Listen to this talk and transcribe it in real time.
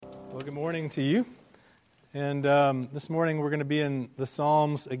Well, good morning to you. And this morning we're going to be in the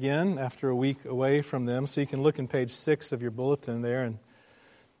Psalms again after a week away from them. So you can look in page 6 of your bulletin there and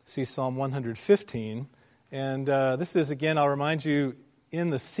see Psalm 115. And this is, again, I'll remind you,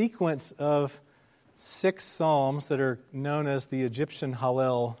 in the sequence of 6 psalms that are known as the Egyptian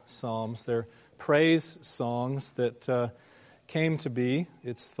Hallel Psalms. They're praise songs that came to be,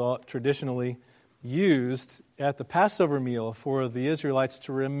 it's thought, traditionally used at the Passover meal for the Israelites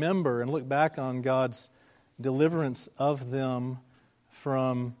to remember and look back on God's deliverance of them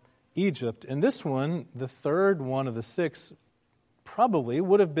from Egypt. And this one, the third one of the 6, probably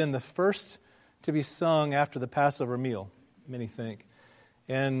would have been the first to be sung after the Passover meal, many think.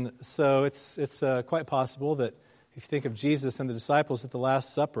 And so it's quite possible that if you think of Jesus and the disciples at the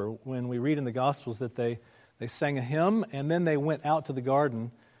Last Supper, when we read in the Gospels that they sang a hymn and then they went out to the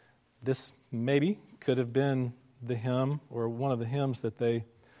garden, this maybe could have been the hymn or one of the hymns that they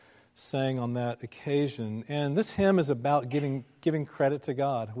sang on that occasion. And this hymn is about giving credit to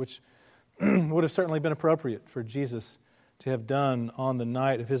God, which would have certainly been appropriate for Jesus to have done on the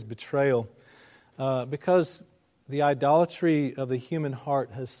night of his betrayal, because the idolatry of the human heart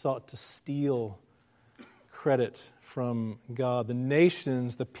has sought to steal credit from God. The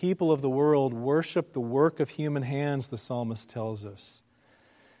nations, the people of the world, worship the work of human hands, the psalmist tells us.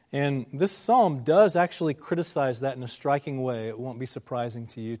 And this psalm does actually criticize that in a striking way. It won't be surprising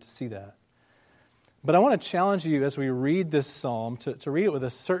to you to see that. But I want to challenge you as we read this psalm to read it with a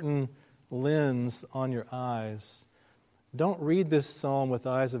certain lens on your eyes. Don't read this psalm with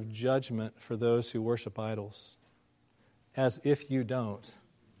eyes of judgment for those who worship idols, as if you don't.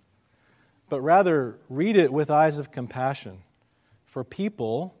 But rather, read it with eyes of compassion for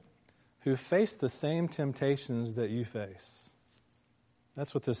people who face the same temptations that you face.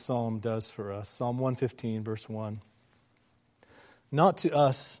 That's what this psalm does for us. Psalm 115, verse 1. Not to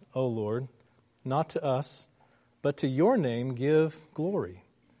us, O Lord, not to us, but to your name give glory,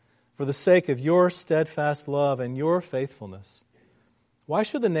 for the sake of your steadfast love and your faithfulness. Why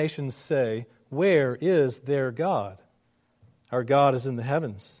should the nations say, where is their God? Our God is in the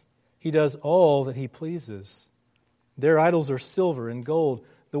heavens. He does all that he pleases. Their idols are silver and gold,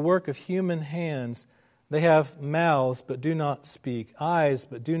 the work of human hands. They have mouths but do not speak, eyes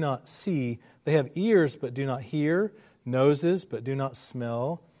but do not see. They have ears but do not hear, noses but do not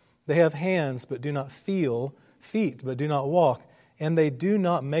smell. They have hands but do not feel, feet but do not walk, and they do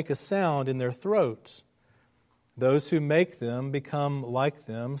not make a sound in their throats. Those who make them become like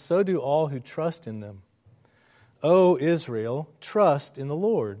them, so do all who trust in them. O Israel, trust in the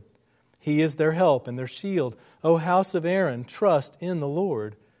Lord. He is their help and their shield. O house of Aaron, trust in the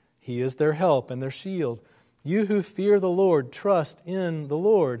Lord. He is their help and their shield. You who fear the Lord, trust in the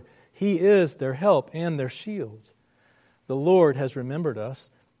Lord. He is their help and their shield. The Lord has remembered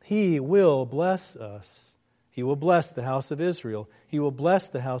us. He will bless us. He will bless the house of Israel. He will bless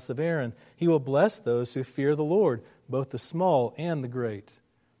the house of Aaron. He will bless those who fear the Lord, both the small and the great.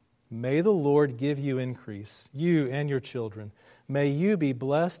 May the Lord give you increase, you and your children. May you be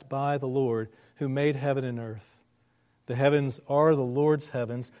blessed by the Lord, who made heaven and earth. The heavens are the Lord's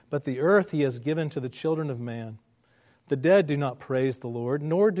heavens, but the earth he has given to the children of man. The dead do not praise the Lord,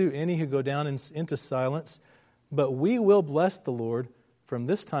 nor do any who go down into silence. But we will bless the Lord from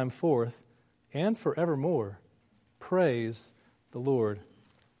this time forth and forevermore. Praise the Lord.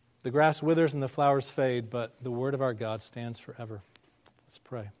 The grass withers and the flowers fade, but the word of our God stands forever. Let's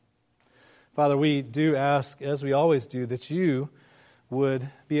pray. Father, we do ask, as we always do, that you would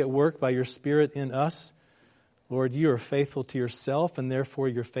be at work by your Spirit in us. Lord, you are faithful to yourself, and therefore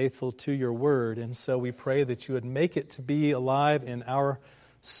you're faithful to your word. And so we pray that you would make it to be alive in our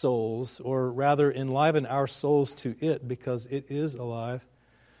souls, or rather enliven our souls to it, because it is alive.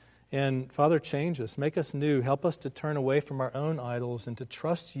 And Father, change us, make us new, help us to turn away from our own idols and to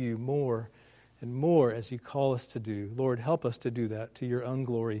trust you more and more as you call us to do. Lord, help us to do that to your own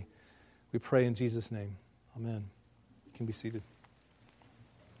glory. We pray in Jesus' name. Amen. You can be seated.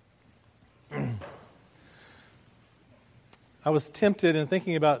 I was tempted in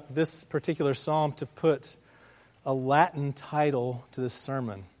thinking about this particular psalm to put a Latin title to this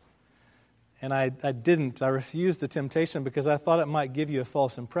sermon. And I didn't. I refused the temptation because I thought it might give you a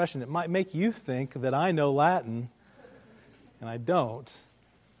false impression. It might make you think that I know Latin, and I don't.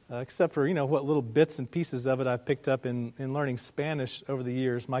 Except for, what little bits and pieces of it I've picked up in learning Spanish over the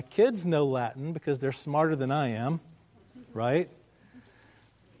years. My kids know Latin because they're smarter than I am, right?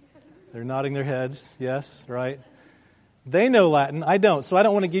 They're nodding their heads, yes, right? They know Latin, I don't, so I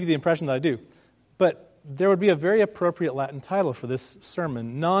don't want to give you the impression that I do. But there would be a very appropriate Latin title for this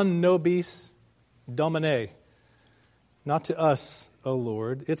sermon, Non Nobis Domine. not to us, O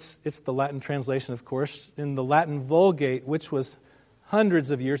Lord. It's the Latin translation, of course. In the Latin Vulgate, which was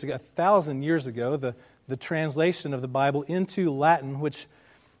hundreds of years ago, 1,000 years ago, the translation of the Bible into Latin, which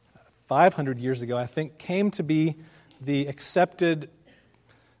 500 years ago, I think, came to be the accepted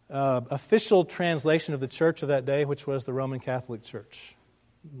official translation of the church of that day, which was the Roman Catholic Church.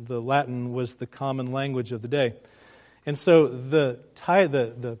 The Latin was the common language of the day. And so the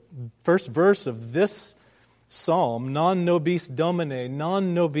first verse of this psalm, non nobis Domine,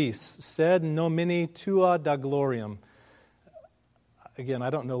 non nobis, sed nomini tua da gloriam. Again, I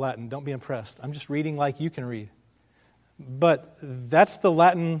don't know Latin. Don't be impressed. I'm just reading like you can read. But that's the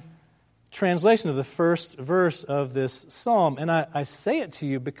Latin translation of the first verse of this psalm. And I say it to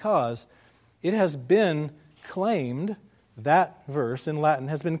you because it has been claimed, that verse in Latin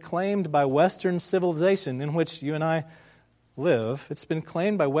has been claimed by Western civilization in which you and I live. It's been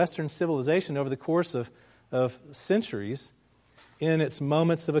claimed by Western civilization over the course of centuries in its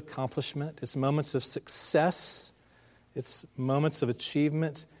moments of accomplishment, its moments of success, its moments of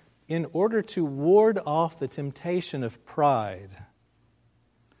achievement, in order to ward off the temptation of pride.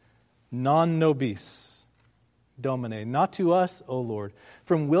 Non nobis Domine, not to us, O Lord.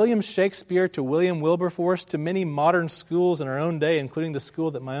 From William Shakespeare to William Wilberforce to many modern schools in our own day, including the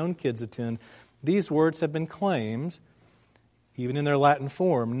school that my own kids attend, these words have been claimed, even in their Latin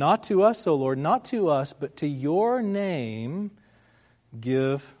form. Not to us, O Lord, not to us, but to your name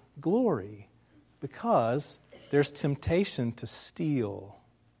give glory, because there's temptation to steal.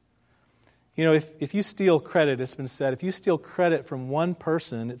 You know, if you steal credit, it's been said, if you steal credit from one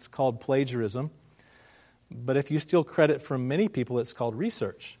person, it's called plagiarism. But if you steal credit from many people, it's called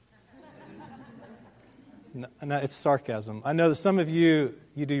research. No, it's sarcasm. I know that some of you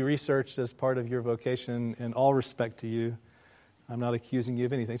do research as part of your vocation, and all respect to you. I'm not accusing you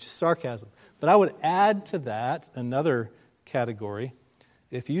of anything. It's just sarcasm. But I would add to that another category.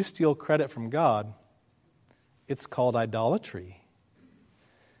 If you steal credit from God, it's called idolatry.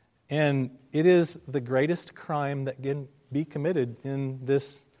 And it is the greatest crime that can be committed in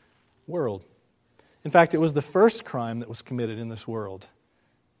this world. In fact, it was the first crime that was committed in this world.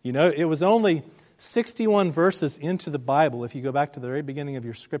 You know, it was only 61 verses into the Bible, if you go back to the very beginning of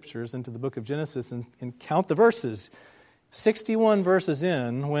your scriptures, into the book of Genesis, and count the verses, 61 verses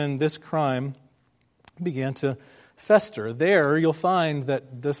in when this crime began to fester. There you'll find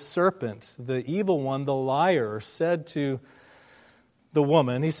that the serpent, the evil one, the liar, said to the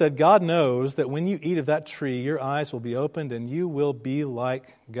woman, he said, God knows that when you eat of that tree, your eyes will be opened and you will be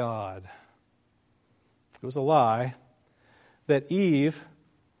like God. It was a lie that Eve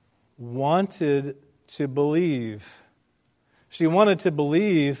wanted to believe. She wanted to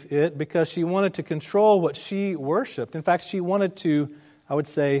believe it because she wanted to control what she worshiped. In fact, she wanted to, I would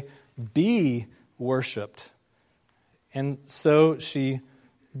say, be worshiped. And so she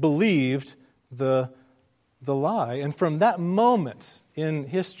believed the lie. And from that moment in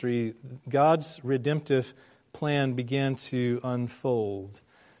history, God's redemptive plan began to unfold.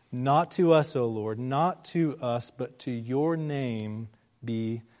 Not to us, O Lord, not to us, but to your name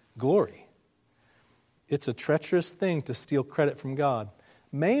be glory. It's a treacherous thing to steal credit from God,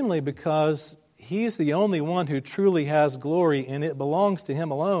 mainly because He's the only one who truly has glory, and it belongs to Him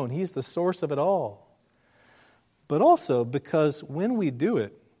alone. He's the source of it all. But also because when we do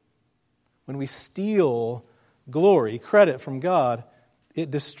it, when we steal glory, credit from God,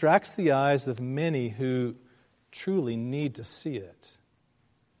 it distracts the eyes of many who truly need to see it.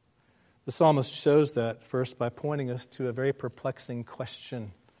 The psalmist shows that first by pointing us to a very perplexing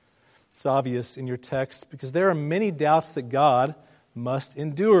question. It's obvious in your text because there are many doubts that God must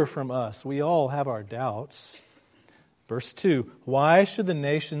endure from us. We all have our doubts. Verse 2, why should the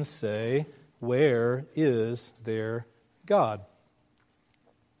nations say, where is their God?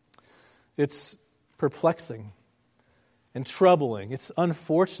 It's perplexing and troubling. It's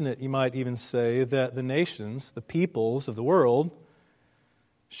unfortunate, you might even say, that the nations, the peoples of the world,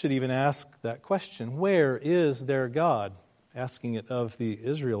 should even ask that question. Where is their God? Asking it of the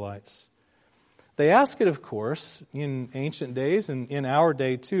Israelites. They ask it, of course, in ancient days and in our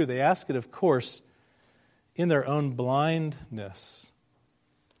day too. They ask it, of course, in their own blindness.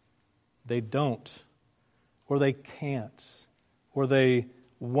 They don't, or they can't, or they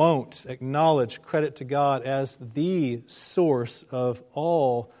won't acknowledge credit to God as the source of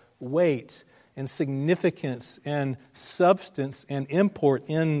all weight and significance and substance and import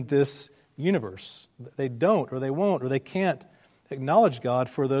in this universe. They don't, or they won't, or they can't acknowledge God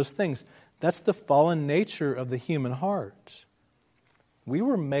for those things. That's the fallen nature of the human heart. We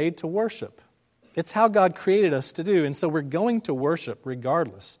were made to worship. It's how God created us to do, and so we're going to worship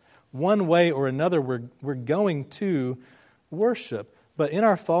regardless. One way or another, we're going to worship. But in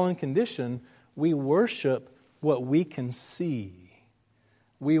our fallen condition, we worship what we can see.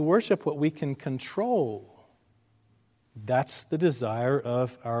 We worship what we can control. That's the desire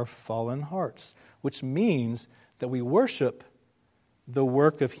of our fallen hearts, which means that we worship the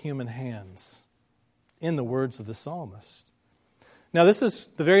work of human hands, in the words of the psalmist. Now, this is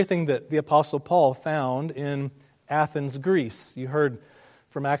the very thing that the Apostle Paul found in Athens, Greece. You heard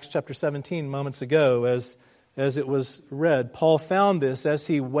from Acts chapter 17 moments ago as it was read. Paul found this as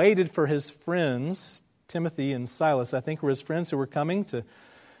he waited for his friends, Timothy and Silas, I think were his friends who were coming to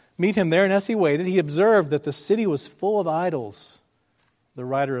meet him there. And as he waited, he observed that the city was full of idols. The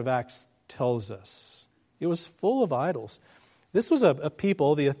writer of Acts tells us. It was full of idols. This was a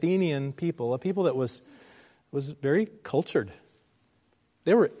people, the Athenian people, a people that was very cultured.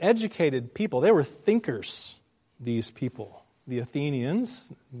 They were educated people. They were thinkers, these people. The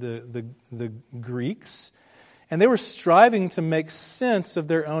Athenians, the Greeks. And they were striving to make sense of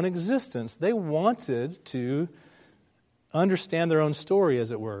their own existence. They wanted to understand their own story,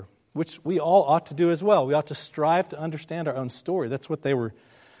 as it were, which we all ought to do as well. We ought to strive to understand our own story. That's what they were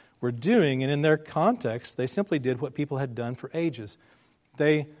doing. And in their context, they simply did what people had done for ages.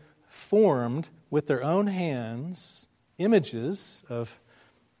 They formed with their own hands images of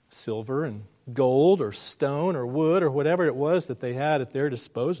silver and gold or stone or wood or whatever it was that they had at their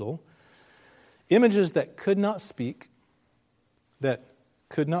disposal. Images that could not speak, that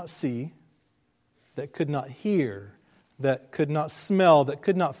could not see, that could not hear, that could not smell, that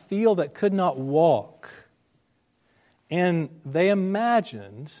could not feel, that could not walk. And they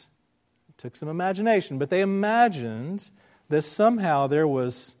imagined, it took some imagination, but they imagined that somehow there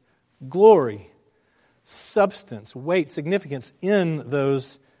was glory, substance, weight, significance in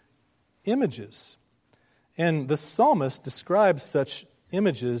those images. And the psalmist describes such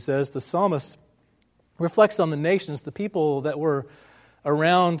images as the psalmist reflects on the nations, the people that were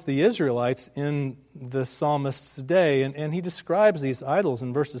around the Israelites in the psalmist's day. And he describes these idols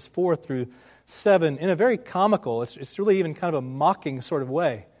in verses 4 through 7 in a very comical, it's really even kind of a mocking sort of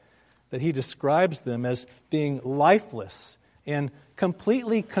way, that he describes them as being lifeless and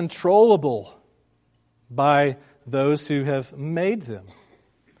completely controllable by those who have made them.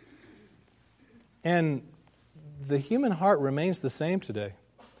 And the human heart remains the same today.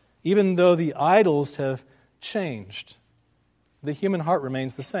 Even though the idols have changed, the human heart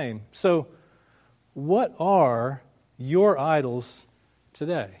remains the same. So, what are your idols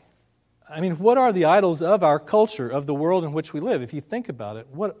today? I mean, what are the idols of our culture, of the world in which we live? If you think about it,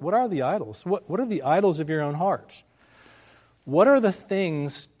 what are the idols? What are the idols of your own heart? What are the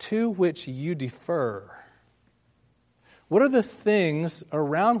things to which you defer? What are the things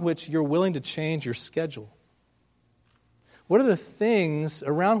around which you're willing to change your schedule? What are the things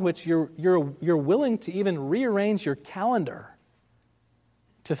around which you're willing to even rearrange your calendar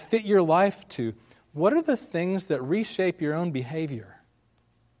to fit your life to? What are the things that reshape your own behavior?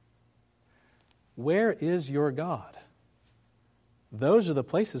 Where is your God? Those are the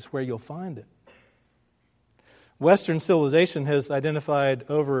places where you'll find it. Western civilization has identified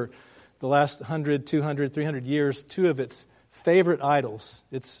over the last 100, 200, 300 years two of its favorite idols.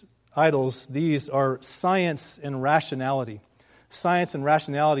 Its idols, these are science and rationality. Science and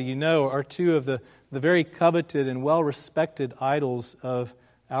rationality, you know, are two of the very coveted and well-respected idols of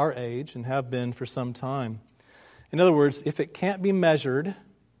our age and have been for some time. In other words, if it can't be measured,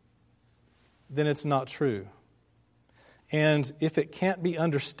 then it's not true. And if it can't be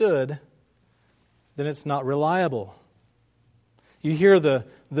understood, then it's not reliable. You hear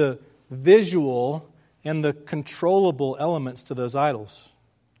the visual and the controllable elements to those idols,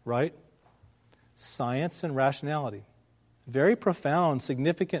 right? Science and rationality. Very profound,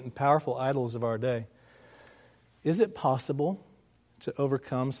 significant, and powerful idols of our day. Is it possible to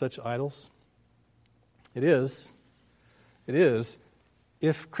overcome such idols? It is. It is,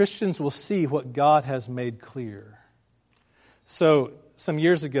 if Christians will see what God has made clear. So, some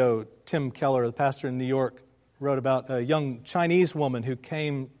years ago, Tim Keller, the pastor in New York, wrote about a young Chinese woman who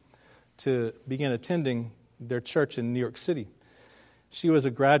came to begin attending their church in New York City. She was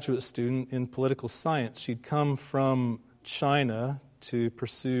a graduate student in political science. She'd come from China to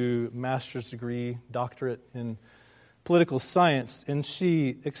pursue master's degree, doctorate in political science, and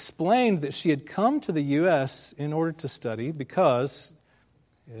she explained that she had come to the U.S. in order to study because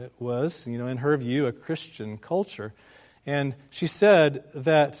it was, in her view, a Christian culture. And she said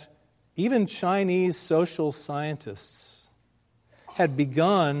that even Chinese social scientists had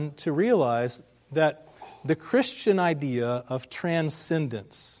begun to realize that the Christian idea of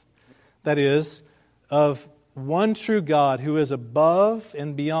transcendence, that is, of one true God who is above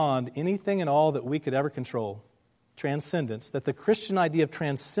and beyond anything and all that we could ever control. Transcendence. That the Christian idea of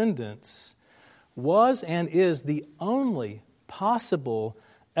transcendence was and is the only possible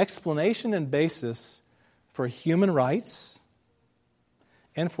explanation and basis for human rights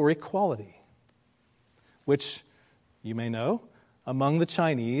and for equality, which, you may know, among the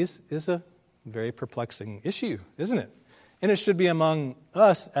Chinese is a very perplexing issue, isn't it? And it should be among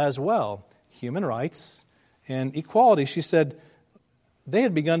us as well. Human rights and equality. She said they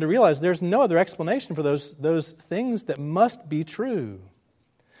had begun to realize there's no other explanation for those things that must be true.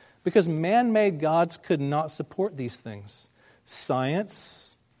 Because man-made gods could not support these things.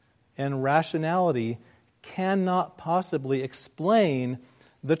 Science and rationality cannot possibly explain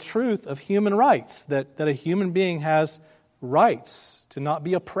the truth of human rights, that a human being has rights to not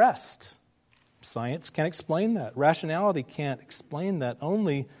be oppressed. Science can't explain that. Rationality can't explain that.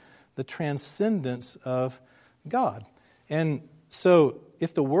 Only the transcendence of God. And so,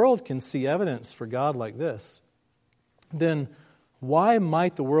 if the world can see evidence for God like this, then why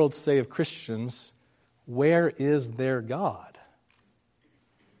might the world say of Christians, where is their God?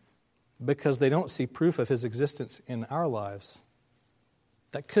 Because they don't see proof of His existence in our lives.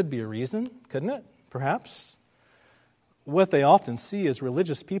 That could be a reason, couldn't it? Perhaps. What they often see is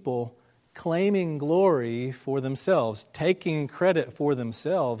religious people claiming glory for themselves, taking credit for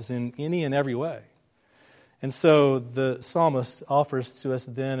themselves in any and every way. And so the psalmist offers to us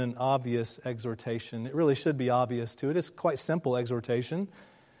then an obvious exhortation. It really should be obvious too. It is quite simple exhortation.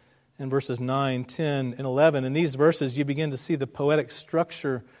 In verses 9, 10, and 11, in these verses you begin to see the poetic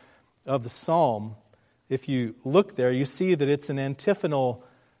structure of the psalm. If you look there, you see that it's an antiphonal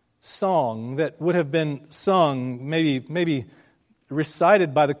song that would have been sung, maybe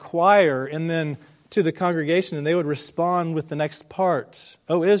recited by the choir, and then to the congregation, and they would respond with the next part.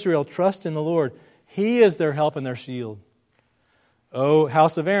 O Israel, trust in the Lord. He is their help and their shield. O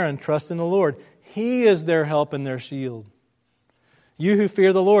house of Aaron, trust in the Lord. He is their help and their shield. You who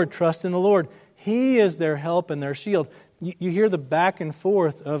fear the Lord, trust in the Lord. He is their help and their shield. You hear the back and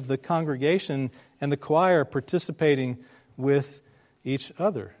forth of the congregation and the choir participating with each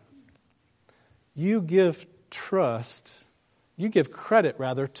other. You give credit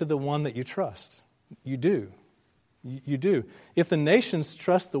rather to the one that you trust. You do. You do. If the nations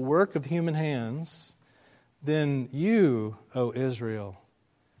trust the work of human hands, then you, O Israel,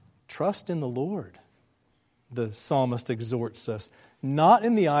 trust in the Lord. The psalmist exhorts us. Not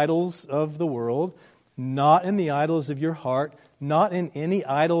in the idols of the world, not in the idols of your heart, not in any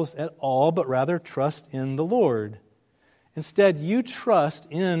idols at all, but rather trust in the Lord. Instead, you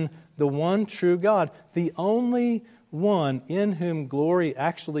trust in the one true God, the only one in whom glory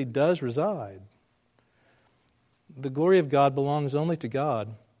actually does reside. The glory of God belongs only to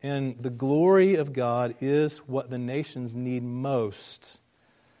God, and the glory of God is what the nations need most.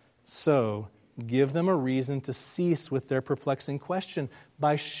 So, give them a reason to cease with their perplexing question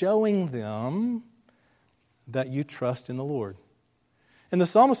by showing them that you trust in the Lord. And the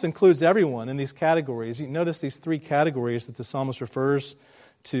psalmist includes everyone in these categories. You notice these three categories that the psalmist refers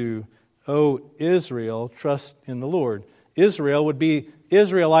to. O Israel, trust in the Lord. Israel would be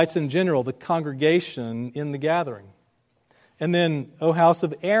Israelites in general, the congregation in the gathering. And then, O house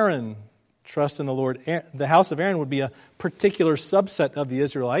of Aaron, trust in the Lord. The house of Aaron would be a particular subset of the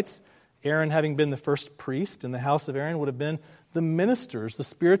Israelites, Aaron having been the first priest, and the house of Aaron would have been the ministers, the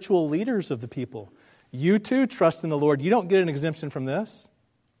spiritual leaders of the people. You too trust in the Lord. You don't get an exemption from this.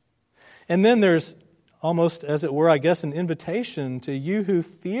 And then there's almost, as it were, I guess, an invitation to you who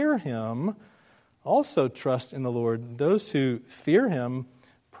fear Him, also trust in the Lord. Those who fear Him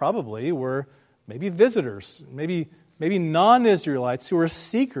probably were maybe visitors, maybe non-Israelites who were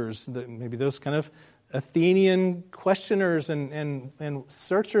seekers, maybe those kind of Athenian questioners and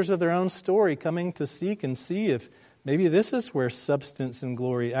searchers of their own story, coming to seek and see if maybe this is where substance and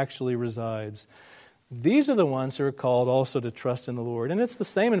glory actually resides. These are the ones who are called also to trust in the Lord. And it's the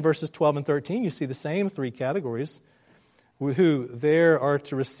same in verses 12 and 13. You see the same three categories who there are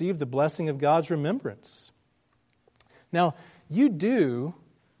to receive the blessing of God's remembrance. Now, you do,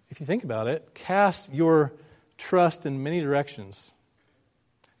 if you think about it, cast your trust in many directions,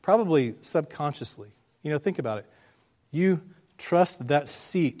 probably subconsciously. Think about it. You trust that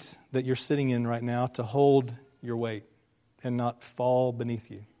seat that you're sitting in right now to hold your weight and not fall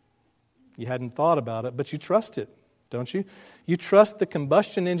beneath you. You hadn't thought about it, but you trust it, don't you? You trust the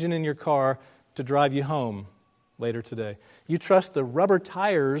combustion engine in your car to drive you home later today. You trust the rubber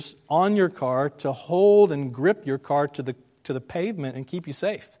tires on your car to hold and grip your car to the pavement and keep you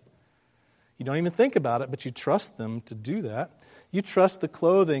safe. You don't even think about it, but you trust them to do that. You trust the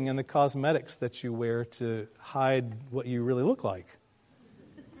clothing and the cosmetics that you wear to hide what you really look like.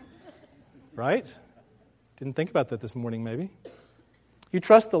 Right? Didn't think about that this morning, maybe. You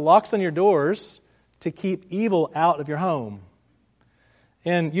trust the locks on your doors to keep evil out of your home.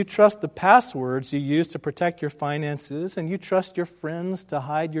 And you trust the passwords you use to protect your finances, and you trust your friends to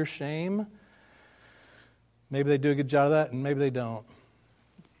hide your shame. Maybe they do a good job of that, and maybe they don't.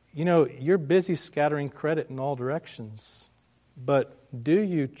 You know, you're busy scattering credit in all directions. But do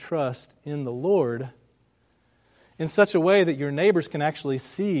you trust in the Lord in such a way that your neighbors can actually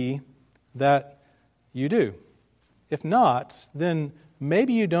see that you do? If not, then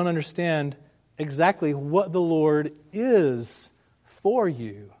maybe you don't understand exactly what the Lord is for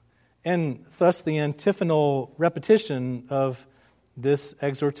you. And thus the antiphonal repetition of this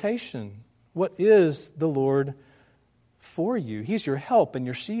exhortation. What is the Lord for you? He's your help and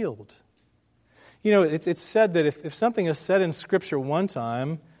your shield. You know, it's said that if something is said in Scripture one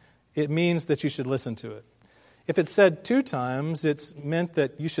time, it means that you should listen to it. If it's said 2 times, it's meant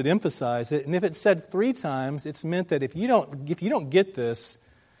that you should emphasize it. And if it's said 3 times, it's meant that if you don't get this,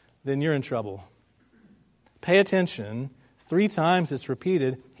 then you're in trouble. Pay attention. 3 times it's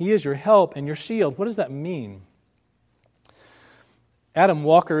repeated. He is your help and your shield. What does that mean? Adam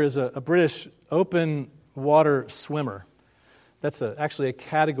Walker is a British open water swimmer. That's actually a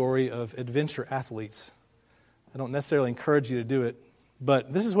category of adventure athletes. I don't necessarily encourage you to do it,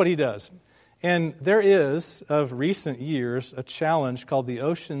 but this is what he does. And there is, of recent years, a challenge called the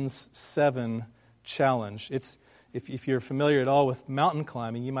Ocean's 7 Challenge. It's if you're familiar at all with mountain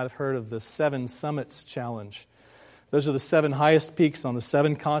climbing, you might have heard of the 7 Summits Challenge. Those are the 7 highest peaks on the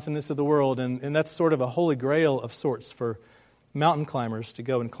 7 continents of the world, and that's sort of a holy grail of sorts for mountain climbers to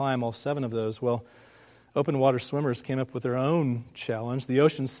go and climb all 7 of those. Well, open water swimmers came up with their own challenge, the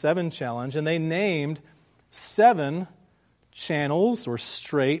Ocean's 7 Challenge, and they named 7 channels or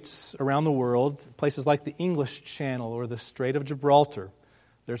straits around the world, places like the English Channel or the Strait of Gibraltar.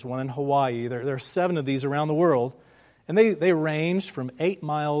 There's one in Hawaii. There are 7 of these around the world, and they range from 8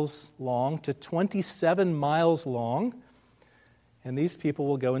 miles long to 27 miles long, and these people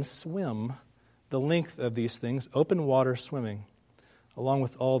will go and swim the length of these things, open water swimming, along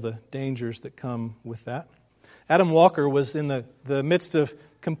with all the dangers that come with that. Adam Walker was in the midst of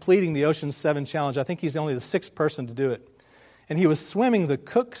completing the Ocean's 7 Challenge. I think he's only the 6th person to do it. And he was swimming the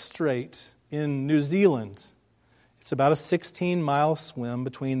Cook Strait in New Zealand. It's about a 16-mile swim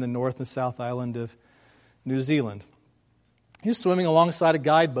between the North and South Island of New Zealand. He was swimming alongside a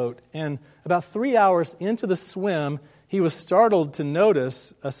guide boat, and about 3 hours into the swim, he was startled to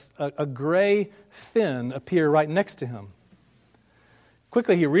notice a gray fin appear right next to him.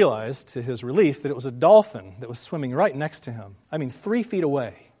 Quickly he realized, to his relief, that it was a dolphin that was swimming right next to him. 3 feet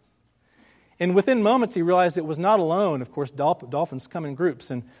away. And within moments he realized it was not alone. Of course, dolphins come in groups.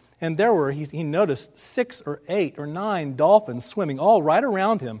 And there were, he noticed 6 or 8 or 9 dolphins swimming all right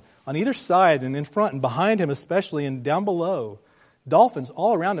around him, on either side and in front and behind him especially and down below. Dolphins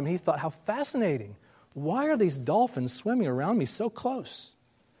all around him. He thought, how fascinating. Why are these dolphins swimming around me so close?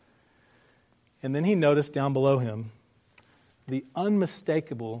 And then he noticed down below him the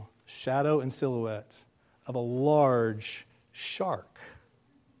unmistakable shadow and silhouette of a large shark.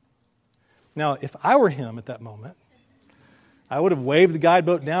 Now, if I were him at that moment, I would have waved the guide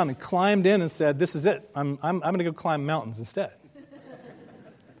boat down and climbed in and said, this is it. I'm going to go climb mountains instead.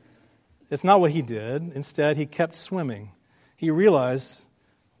 It's not what he did. Instead, he kept swimming. He realized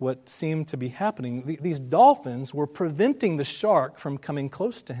what seemed to be happening. These dolphins were preventing the shark from coming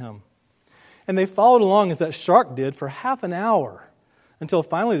close to him. And they followed along as that shark did for half an hour until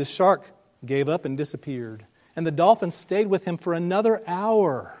finally the shark gave up and disappeared. And the dolphins stayed with him for another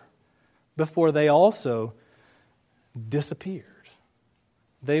hour before they also disappeared.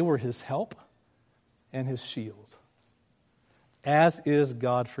 They were his help and his shield, as is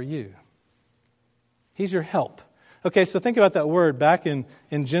God for you. He's your help. Okay, so think about that word. Back in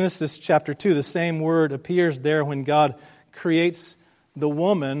Genesis chapter 2, the same word appears there when God creates the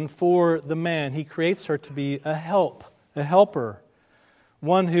woman for the man. He creates her to be a help, a helper,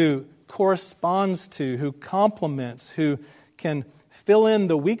 one who corresponds to, who complements, who can fill in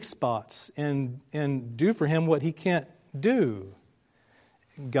the weak spots and do for him what he can't do.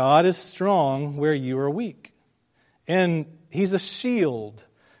 God is strong where you are weak. And he's a shield.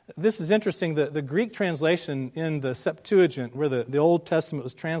 This is interesting. The Greek translation in the Septuagint, where the Old Testament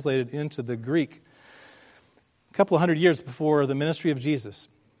was translated into the Greek, a couple of hundred years before the ministry of Jesus,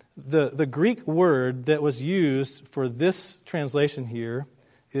 the Greek word that was used for this translation here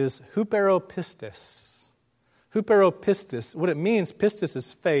is huperopistis. Huperopistis. What it means, pistis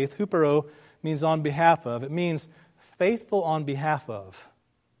is faith. Hupero means on behalf of. It means faithful on behalf of.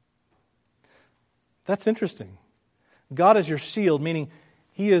 That's interesting. God is your shield, meaning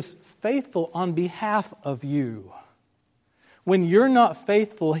He is faithful on behalf of you. When you're not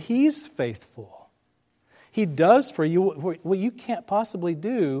faithful, He's faithful. He does for you what you can't possibly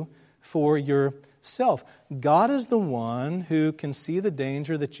do for yourself. God is the one who can see the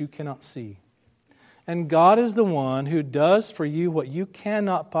danger that you cannot see. And God is the one who does for you what you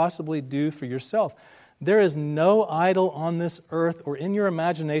cannot possibly do for yourself. There is no idol on this earth or in your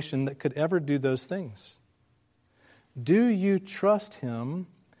imagination that could ever do those things. Do you trust Him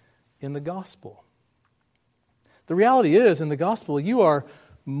in the gospel? The reality is, in the gospel, you are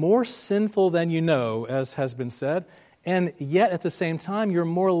more sinful than you know, as has been said, and yet at the same time, you're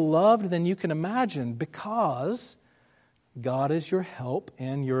more loved than you can imagine because God is your help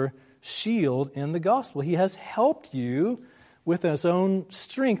and your shield in the gospel. He has helped you with His own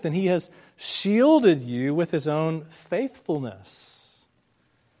strength, and He has shielded you with His own faithfulness.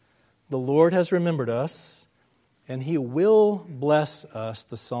 The Lord has remembered us, and He will bless us,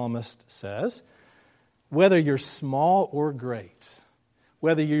 the psalmist says, whether you're small or great,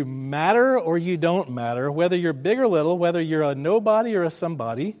 whether you matter or you don't matter, whether you're big or little, whether you're a nobody or a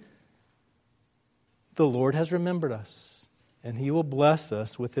somebody, the Lord has remembered us, and He will bless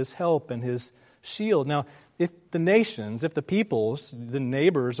us with His help and His shield. Now, if the nations, if the peoples, the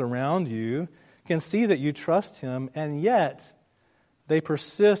neighbors around you can see that you trust Him, and yet they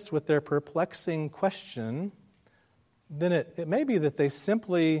persist with their perplexing question, then it may be that they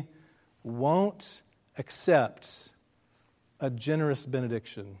simply won't accept a generous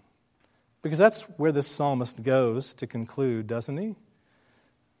benediction. Because that's where this psalmist goes to conclude, doesn't he?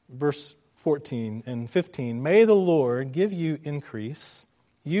 Verse 14 and 15, "May the Lord give you increase,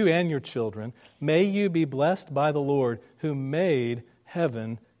 you and your children. May you be blessed by the Lord who made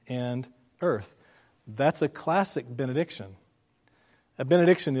heaven and earth." That's a classic benediction. A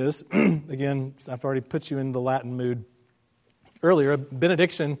benediction is, again, I've already put you in the Latin mood earlier, a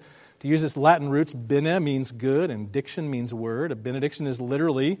benediction, to use its Latin roots, bene means good and diction means word. A benediction is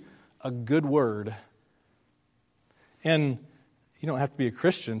literally a good word. And you don't have to be a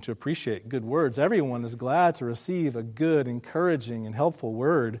Christian to appreciate good words. Everyone is glad to receive a good, encouraging, and helpful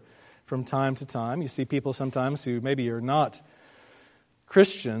word from time to time. You see people sometimes who maybe are not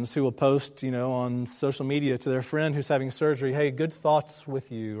Christians who will post, on social media to their friend who's having surgery, "Hey, good thoughts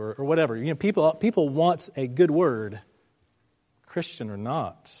with you," or whatever. People want a good word, Christian or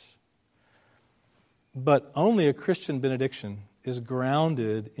not. But only a Christian benediction is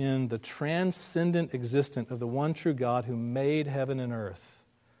grounded in the transcendent existence of the one true God who made heaven and earth,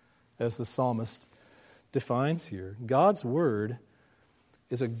 as the psalmist defines here. God's word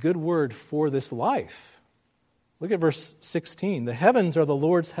is a good word for this life. Look at verse 16. "The heavens are the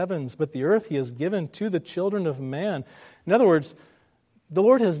Lord's heavens, but the earth He has given to the children of man." In other words, the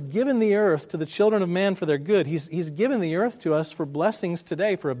Lord has given the earth to the children of man for their good. He's given the earth to us for blessings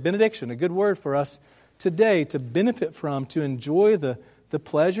today, for a benediction, a good word for us today to benefit from, to enjoy the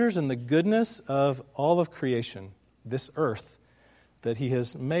pleasures and the goodness of all of creation, this earth that He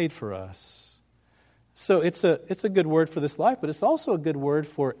has made for us. So it's a good word for this life, but it's also a good word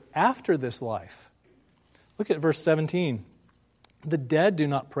for after this life. Look at verse 17. "The dead do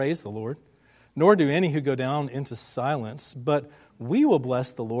not praise the Lord, nor do any who go down into silence, but we will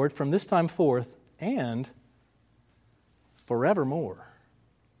bless the Lord from this time forth and forevermore."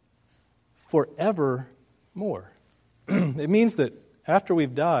 Forevermore. It means that after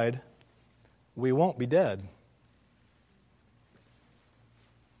we've died, we won't be dead.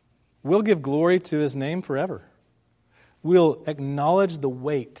 We'll give glory to His name forever. We'll acknowledge the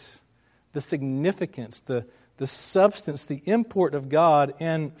weight, the significance, the substance, the import of God,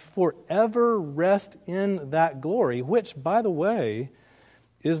 and forever rest in that glory, which, by the way,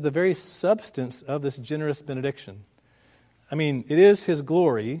 is the very substance of this generous benediction. I mean, it is His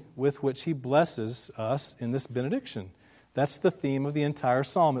glory with which He blesses us in this benediction. That's the theme of the entire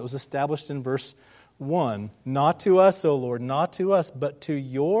psalm. It was established in verse 1. "Not to us, O Lord, not to us, but to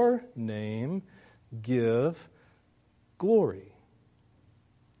Your name give glory."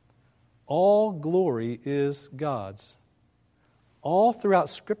 All glory is God's. All throughout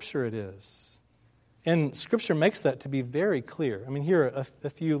Scripture it is. And Scripture makes that to be very clear. I mean, here are a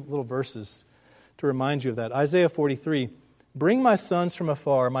few little verses to remind you of that. Isaiah 43, "Bring my sons from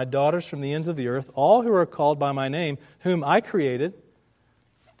afar, my daughters from the ends of the earth, all who are called by my name, whom I created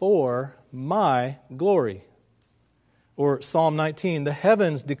for my glory." Or Psalm 19, "The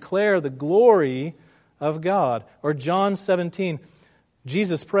heavens declare the glory of God." Or John 17,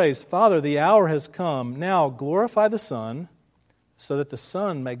 Jesus prays, "Father, the hour has come. Now glorify the Son, so that the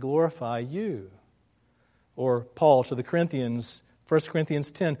Son may glorify you. Or Paul to the Corinthians, 1 Corinthians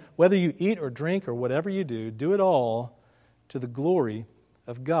 10, whether you eat or drink or whatever you do it all to the glory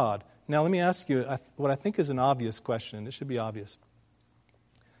of God. Now let me ask you what I think is an obvious question. It should be obvious.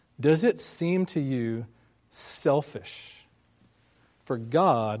 Does it seem to you selfish for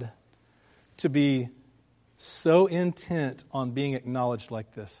God to be so intent on being acknowledged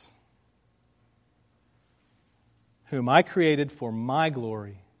like this? Whom I created for my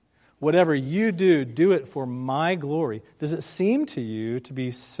glory. Whatever you do it for my glory. Does it seem to you to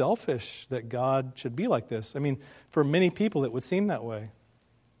be selfish that God should be like this? I mean, for many people it would seem that way.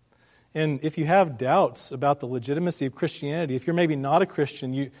 And if you have doubts about the legitimacy of Christianity, if you're maybe not a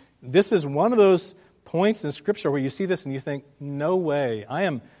Christian, this is one of those points in Scripture where you see this and you think, no way, I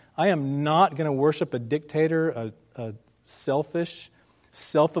am not going to worship a dictator, a selfish,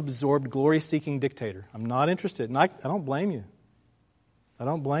 self-absorbed, glory-seeking dictator. I'm not interested, and I don't blame you. I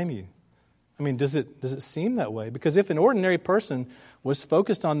don't blame you. I mean, does it seem that way? Because if an ordinary person was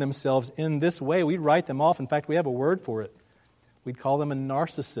focused on themselves in this way, we'd write them off. In fact, we have a word for it. We'd call them a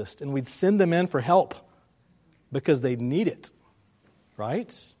narcissist, and we'd send them in for help because they need it,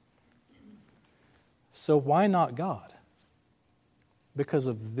 right? So why not God? Because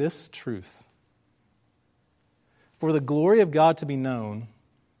of this truth. For the glory of God to be known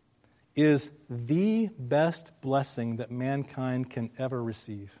is the best blessing that mankind can ever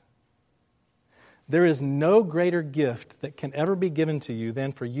receive. There is no greater gift that can ever be given to you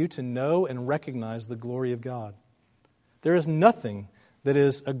than for you to know and recognize the glory of God. There is nothing that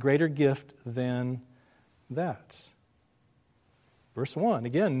is a greater gift than that. Verse 1,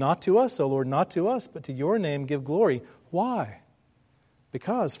 again, not to us, O Lord, not to us, but to your name give glory. Why?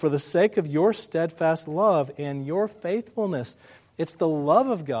 Because for the sake of your steadfast love and your faithfulness, it's the love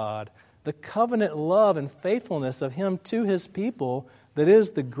of God, the covenant love and faithfulness of Him to His people that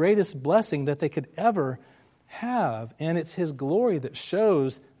is the greatest blessing that they could ever have. And it's His glory that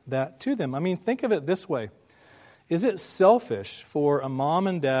shows that to them. I mean, think of it this way. Is it selfish for a mom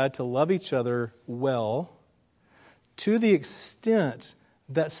and dad to love each other well to the extent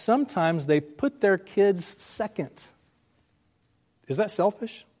that sometimes they put their kids second? Is that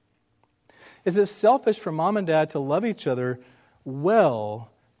selfish? Is it selfish for mom and dad to love each other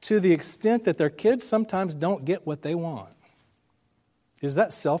well to the extent that their kids sometimes don't get what they want? Is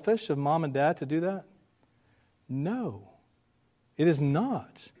that selfish of mom and dad to do that? No, it is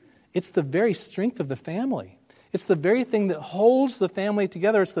not. It's the very strength of the family. It's the very thing that holds the family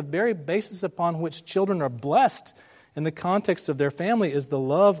together. It's the very basis upon which children are blessed in the context of their family is the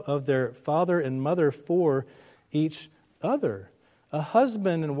love of their father and mother for each other. A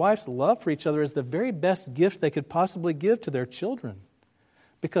husband and wife's love for each other is the very best gift they could possibly give to their children.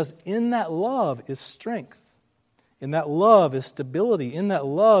 Because in that love is strength. In that love is stability. In that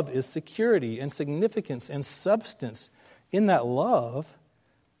love is security and significance and substance. In that love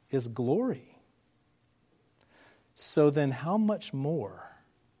is glory. So then how much more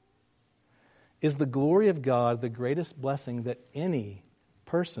is the glory of God the greatest blessing that any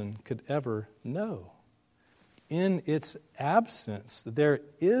person could ever know? In its absence, there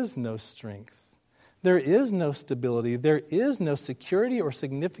is no strength. There is no stability. There is no security or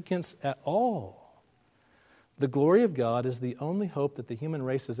significance at all. The glory of God is the only hope that the human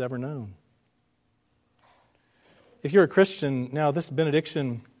race has ever known. If you're a Christian, now this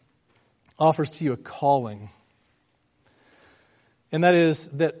benediction offers to you a calling. And that is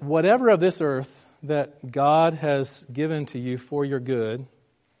that whatever of this earth that God has given to you for your good,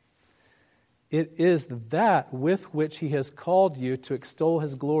 it is that with which He has called you to extol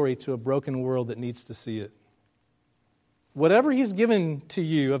His glory to a broken world that needs to see it. Whatever He's given to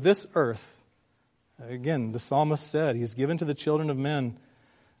you of this earth, again, the psalmist said, He's given to the children of men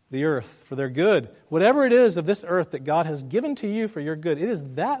the earth for their good. Whatever it is of this earth that God has given to you for your good, it is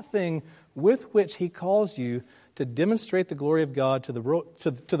that thing with which He calls you to demonstrate the glory of God to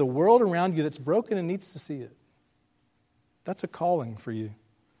the world around you that's broken and needs to see it. That's a calling for you.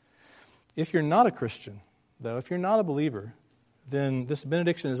 If you're not a Christian, though, if you're not a believer, then this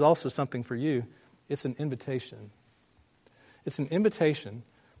benediction is also something for you. It's an invitation. It's an invitation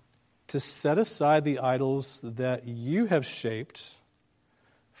to set aside the idols that you have shaped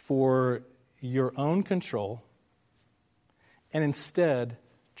for your own control and instead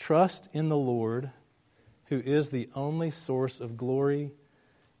trust in the Lord, who is the only source of glory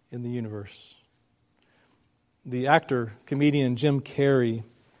in the universe. The actor, comedian Jim Carrey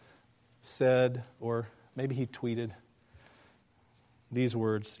said, or maybe he tweeted these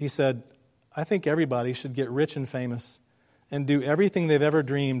words. He said, I think everybody should get rich and famous and do everything they've ever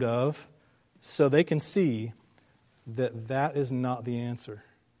dreamed of so they can see that is not the answer.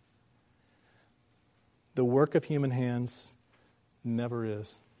 The work of human hands never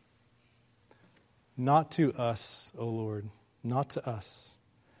is. Not to us, O Lord, not to us,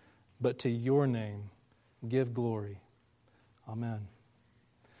 but to your name give glory. Amen.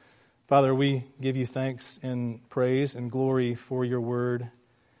 Father, we give you thanks and praise and glory for your word,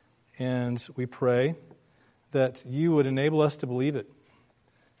 and we pray that you would enable us to believe it.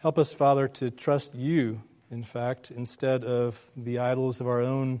 Help us, Father, to trust you, in fact, instead of the idols of our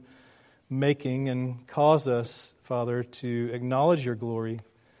own making, and cause us, Father, to acknowledge your glory,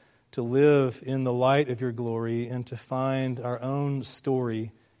 to live in the light of your glory, and to find our own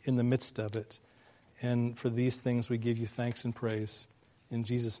story in the midst of it. And for these things we give you thanks and praise. In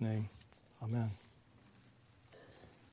Jesus' name, amen.